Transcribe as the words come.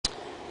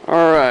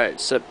Alright,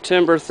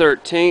 September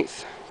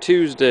 13th,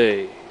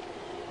 Tuesday,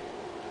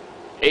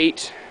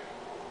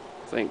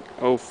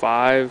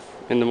 8:05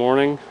 in the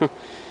morning.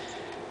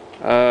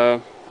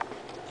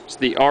 It's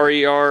the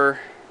RER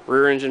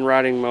rear engine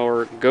riding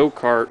mower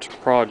go-kart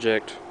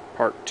project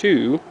part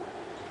 2.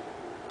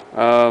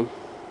 Well,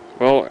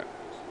 in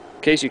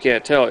case you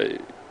can't tell,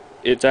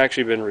 it's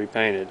actually been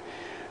repainted.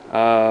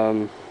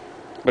 But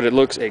it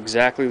looks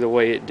exactly the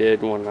way it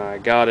did when I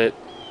got it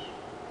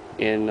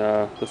in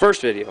the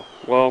first video.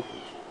 Well,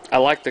 I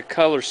like the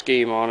color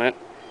scheme on it,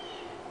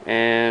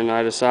 and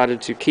I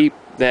decided to keep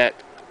that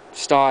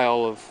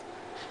style of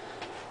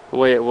the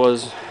way it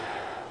was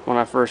when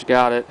I first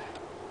got it.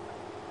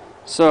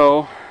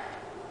 So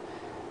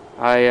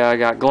I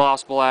got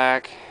gloss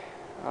black,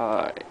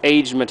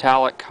 aged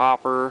metallic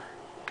copper,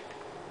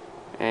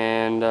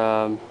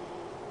 and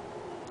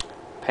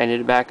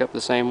painted it back up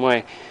the same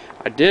way.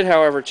 I did,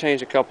 however,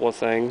 change a couple of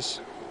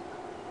things.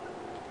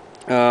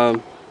 The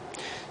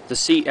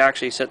seat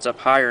actually sits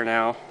up higher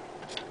now.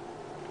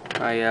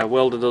 I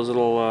welded those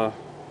little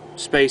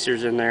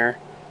spacers in there,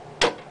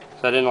 so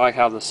I didn't like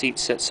how the seat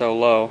sits so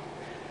low.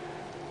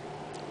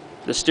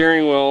 The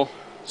steering wheel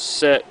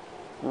set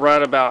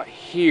right about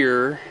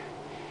here,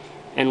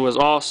 and was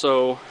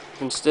also,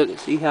 instead,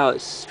 see how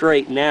it's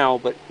straight now,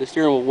 but the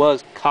steering wheel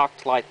was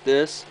cocked like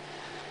this.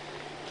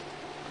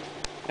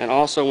 And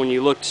also when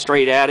you looked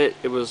straight at it,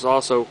 it was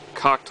also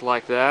cocked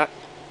like that.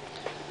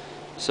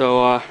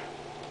 So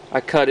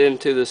I cut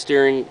into the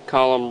steering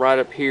column right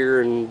up here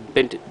and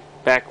bent it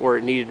back where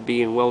it needed to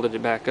be and welded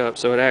it back up.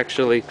 So it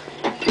actually,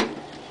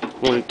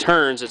 when it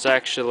turns, it's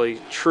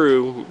actually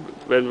true.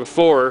 And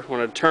before,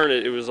 when I turned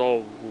it, it was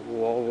all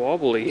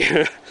wobbly.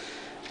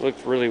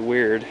 Looked really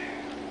weird.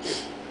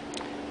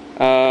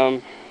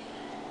 Added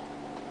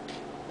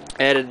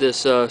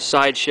this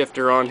side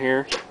shifter on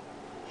here.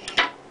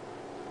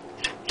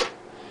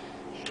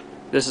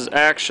 This is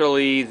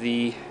actually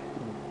the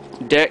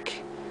deck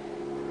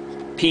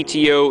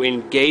PTO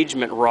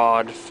engagement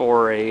rod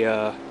for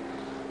a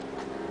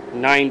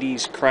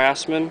 90s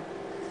Craftsman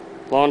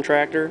lawn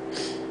tractor.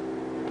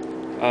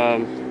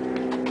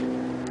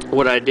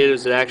 What I did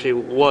is, it actually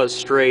was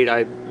straight.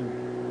 I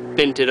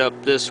bent it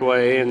up this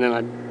way and then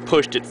I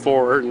pushed it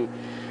forward, and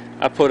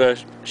I put a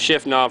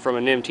shift knob from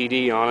an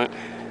MTD on it.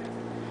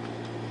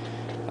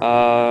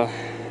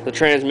 The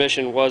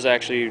transmission was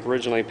actually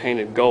originally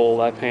painted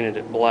gold. I painted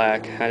it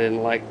black. I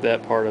didn't like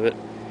that part of it.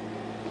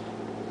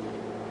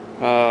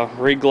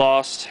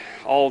 Reglossed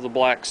all the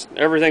blacks.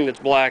 Everything that's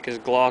black is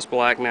gloss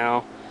black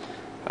now.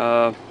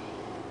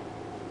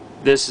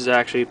 This is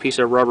actually a piece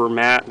of rubber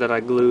mat that I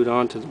glued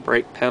onto the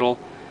brake pedal.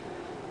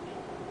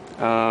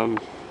 I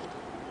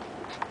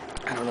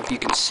don't know if you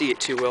can see it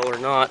too well or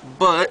not,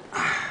 but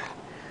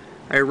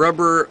I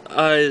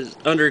rubberized,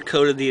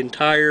 undercoated the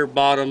entire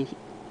bottom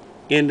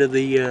end of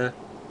the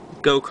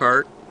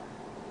go-kart.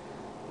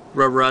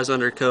 Rubberized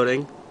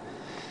undercoating.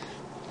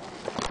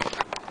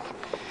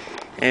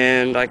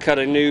 And I cut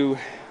a new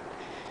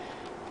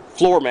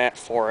floor mat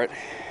for it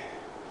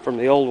from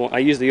the old one. I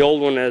used the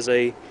old one as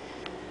a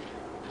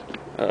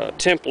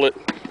template,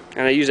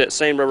 and I used that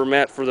same rubber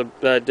mat for that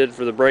I did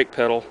for the brake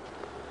pedal.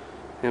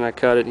 And I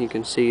cut it, and you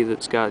can see that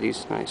it's got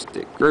these nice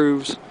thick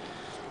grooves.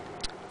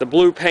 The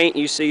blue paint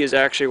you see is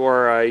actually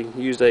where I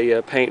used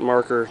a paint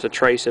marker to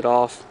trace it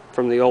off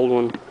from the old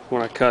one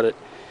when I cut it.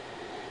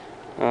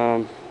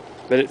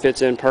 But it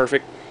fits in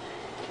perfect.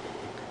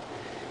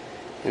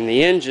 And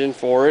the engine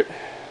for it,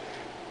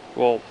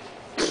 well,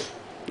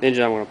 the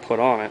engine I'm going to put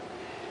on it,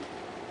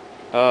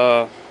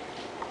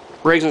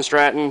 Briggs &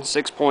 Stratton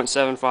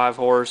 6.75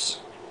 horse.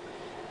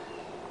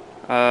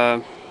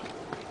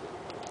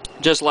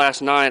 Just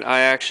last night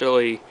I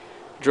actually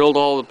drilled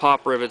all the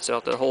pop rivets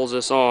out that holds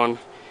this on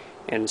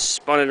and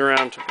spun it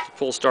around to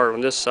full start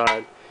on this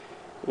side.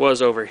 It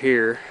was over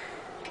here.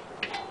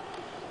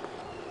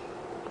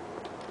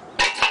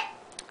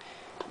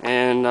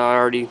 And I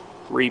already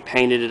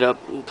repainted it up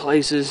in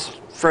places.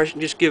 Fresh,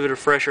 just give it a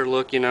fresher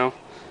look, you know.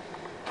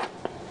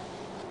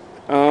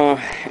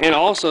 And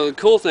also the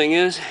cool thing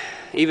is,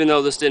 even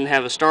though this didn't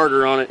have a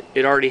starter on it,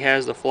 it already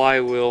has the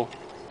flywheel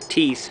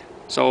teeth.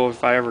 So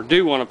if I ever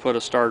do want to put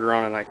a starter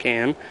on it, I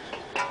can.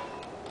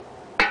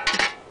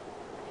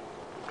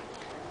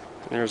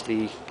 There's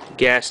the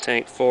gas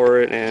tank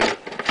for it, and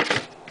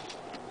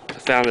I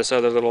found this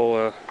other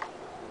little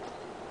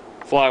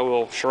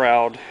flywheel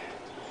shroud.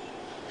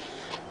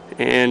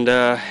 And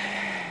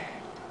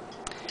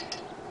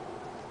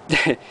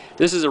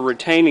this is a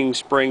retaining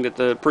spring that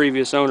the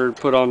previous owner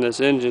put on this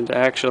engine to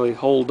actually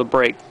hold the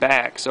brake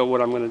back. So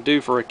what I'm going to do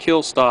for a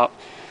kill stop,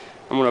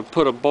 I'm going to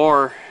put a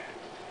bar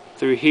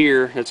through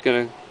here that's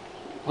going to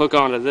hook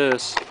onto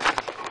this,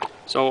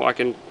 so I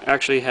can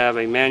actually have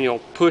a manual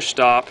push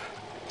stop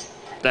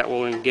that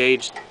will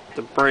engage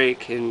the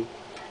brake and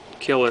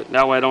kill it.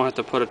 That way I don't have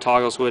to put a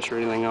toggle switch or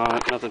anything on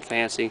it, nothing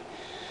fancy.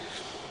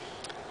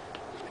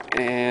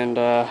 And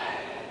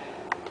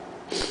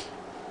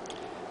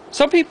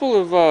some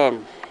people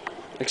have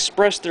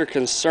expressed their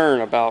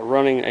concern about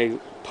running a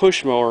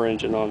push mower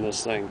engine on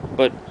this thing,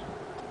 but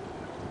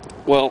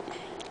Well,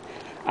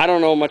 I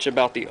don't know much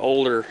about the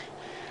older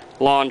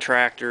lawn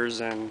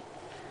tractors and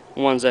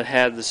ones that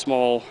had the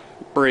small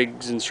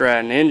Briggs and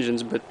Stratton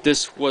engines, but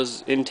this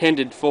was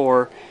intended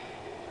for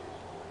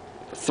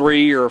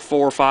 3 or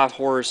 4 or 5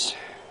 horse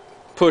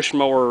push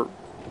mower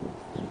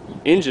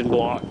engine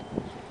block.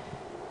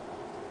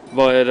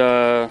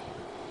 But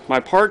my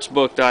parts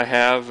book that I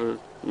have, a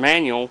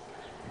manual,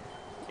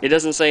 it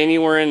doesn't say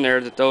anywhere in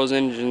there that those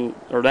engine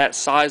or that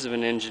size of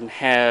an engine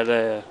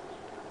had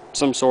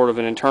some sort of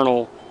an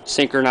internal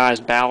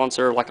synchronized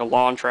balancer like a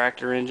lawn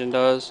tractor engine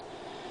does.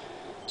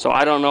 So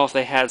I don't know if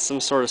they had some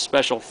sort of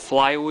special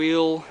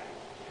flywheel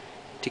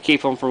to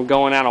keep them from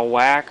going out of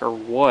whack or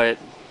what.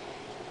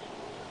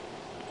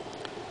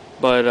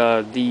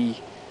 But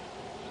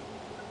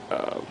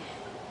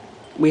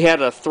we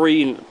had a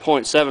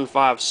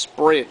 3.75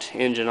 Sprint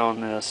engine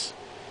on this,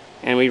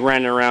 and we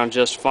ran it around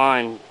just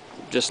fine,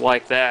 just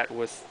like that,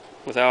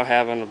 without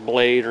having a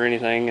blade or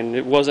anything, and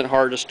it wasn't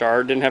hard to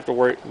start. We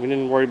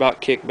didn't worry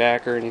about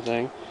kickback or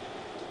anything.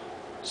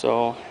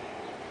 So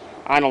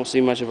I don't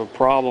see much of a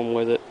problem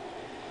with it.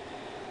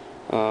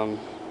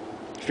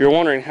 If you're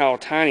wondering how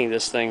tiny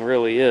this thing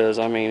really is,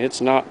 I mean,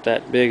 it's not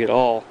that big at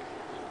all.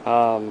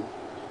 I'm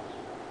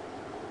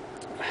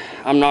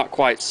not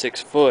quite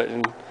 6 foot,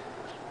 and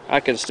I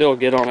can still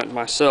get on it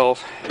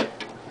myself.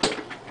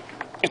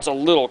 It's a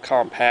little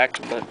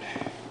compact, but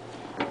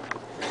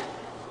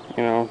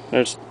you know,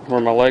 there's where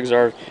my legs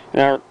are.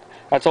 Now,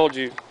 I told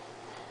you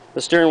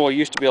the steering wheel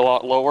used to be a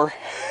lot lower.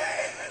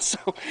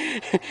 So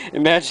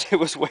imagine it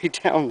was way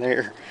down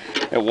there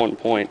at one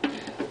point.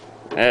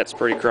 That's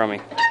pretty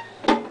crummy.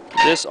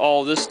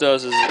 All this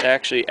does is it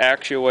actually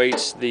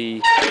actuates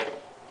the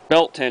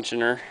belt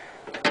tensioner,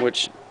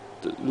 which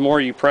the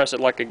more you press it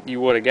like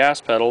you would a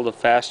gas pedal, the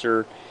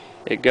faster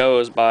it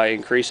goes by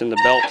increasing the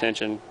belt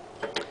tension.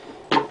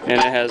 And it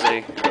has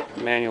a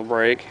manual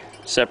brake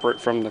separate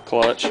from the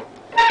clutch,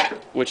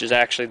 which is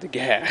actually the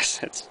gas.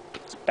 It's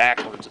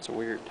backwards. It's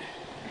weird.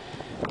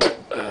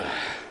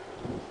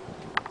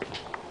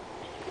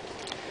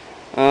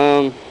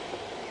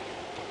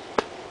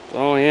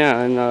 Oh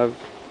yeah, and I've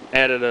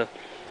added a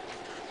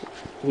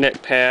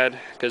neck pad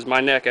because my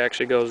neck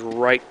actually goes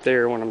right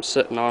there when I'm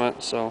sitting on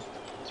it, so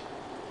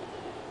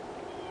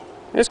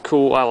it's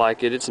cool. I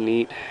like it. It's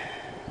neat.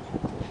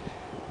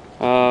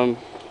 I've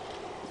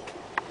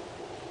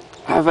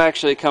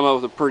actually come up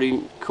with a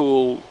pretty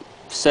cool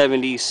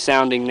 70s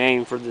sounding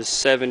name for this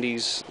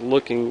 70s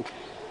looking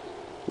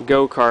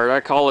go-kart.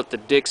 I call it the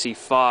Dixie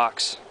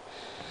Fox.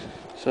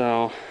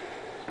 So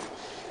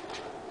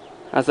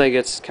I think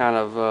it's kind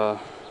of a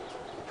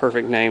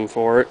perfect name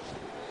for it.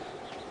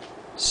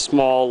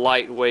 Small,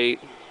 lightweight,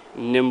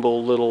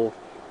 nimble little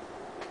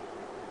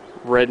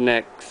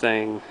redneck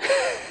thing.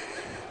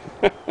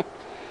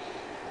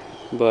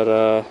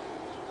 But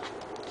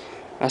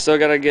I still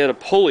gotta get a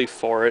pulley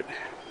for it.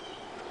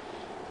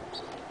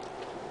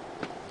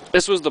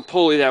 This was the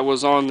pulley that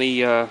was on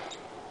the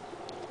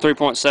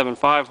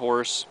 3.75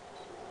 horse,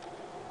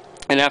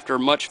 and after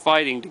much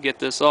fighting to get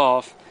this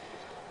off,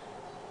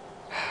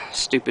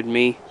 stupid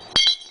me,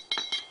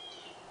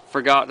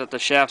 forgot that the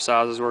shaft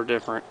sizes were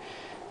different.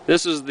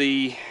 This is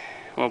the,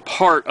 well,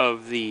 part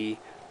of the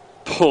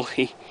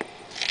pulley.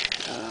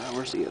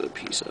 Where's the other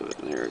piece of it?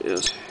 There it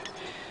is.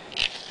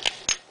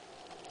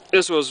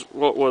 This was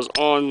what was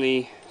on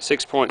the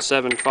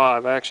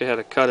 6.75. I actually had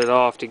to cut it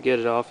off to get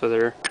it off of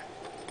there.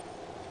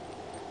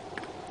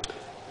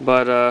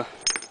 But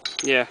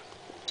yeah,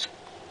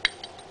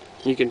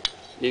 you can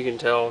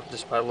tell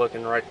just by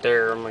looking right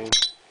there. I mean,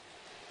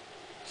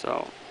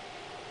 so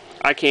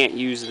I can't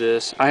use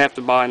this. I have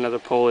to buy another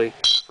pulley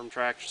from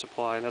Tractor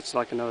Supply, and that's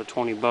like another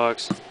 20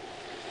 bucks.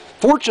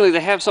 Fortunately,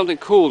 they have something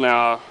cool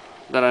now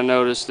that I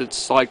noticed.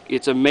 It's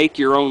a make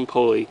your own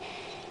pulley.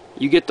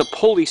 You get the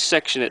pulley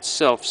section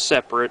itself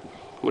separate,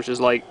 which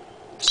is like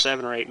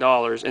 $7 or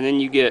 $8, and then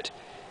you get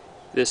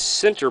this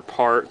center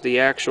part, the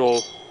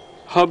actual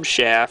hub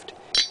shaft.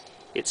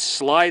 It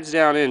slides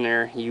down in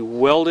there, you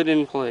weld it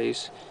in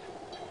place,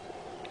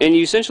 and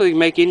you essentially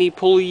make any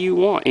pulley you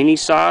want, any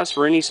size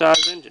for any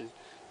size engine.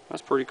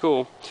 That's pretty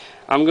cool.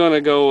 I'm going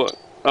to go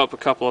up a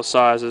couple of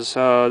sizes.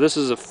 This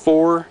is a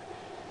 4.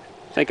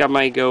 I think I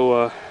might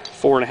go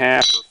 4.5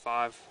 or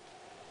 5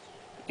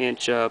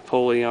 inch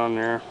pulley on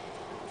there.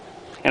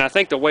 And I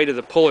think the weight of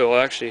the pulley will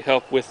actually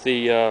help with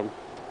the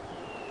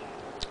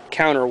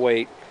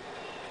counterweight.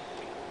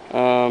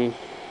 So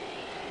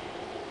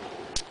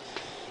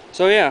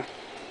yeah.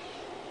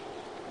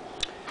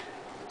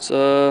 It's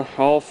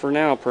all for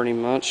now pretty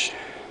much.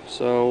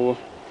 So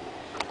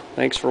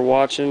thanks for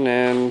watching,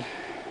 and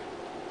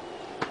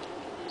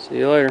see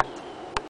you later.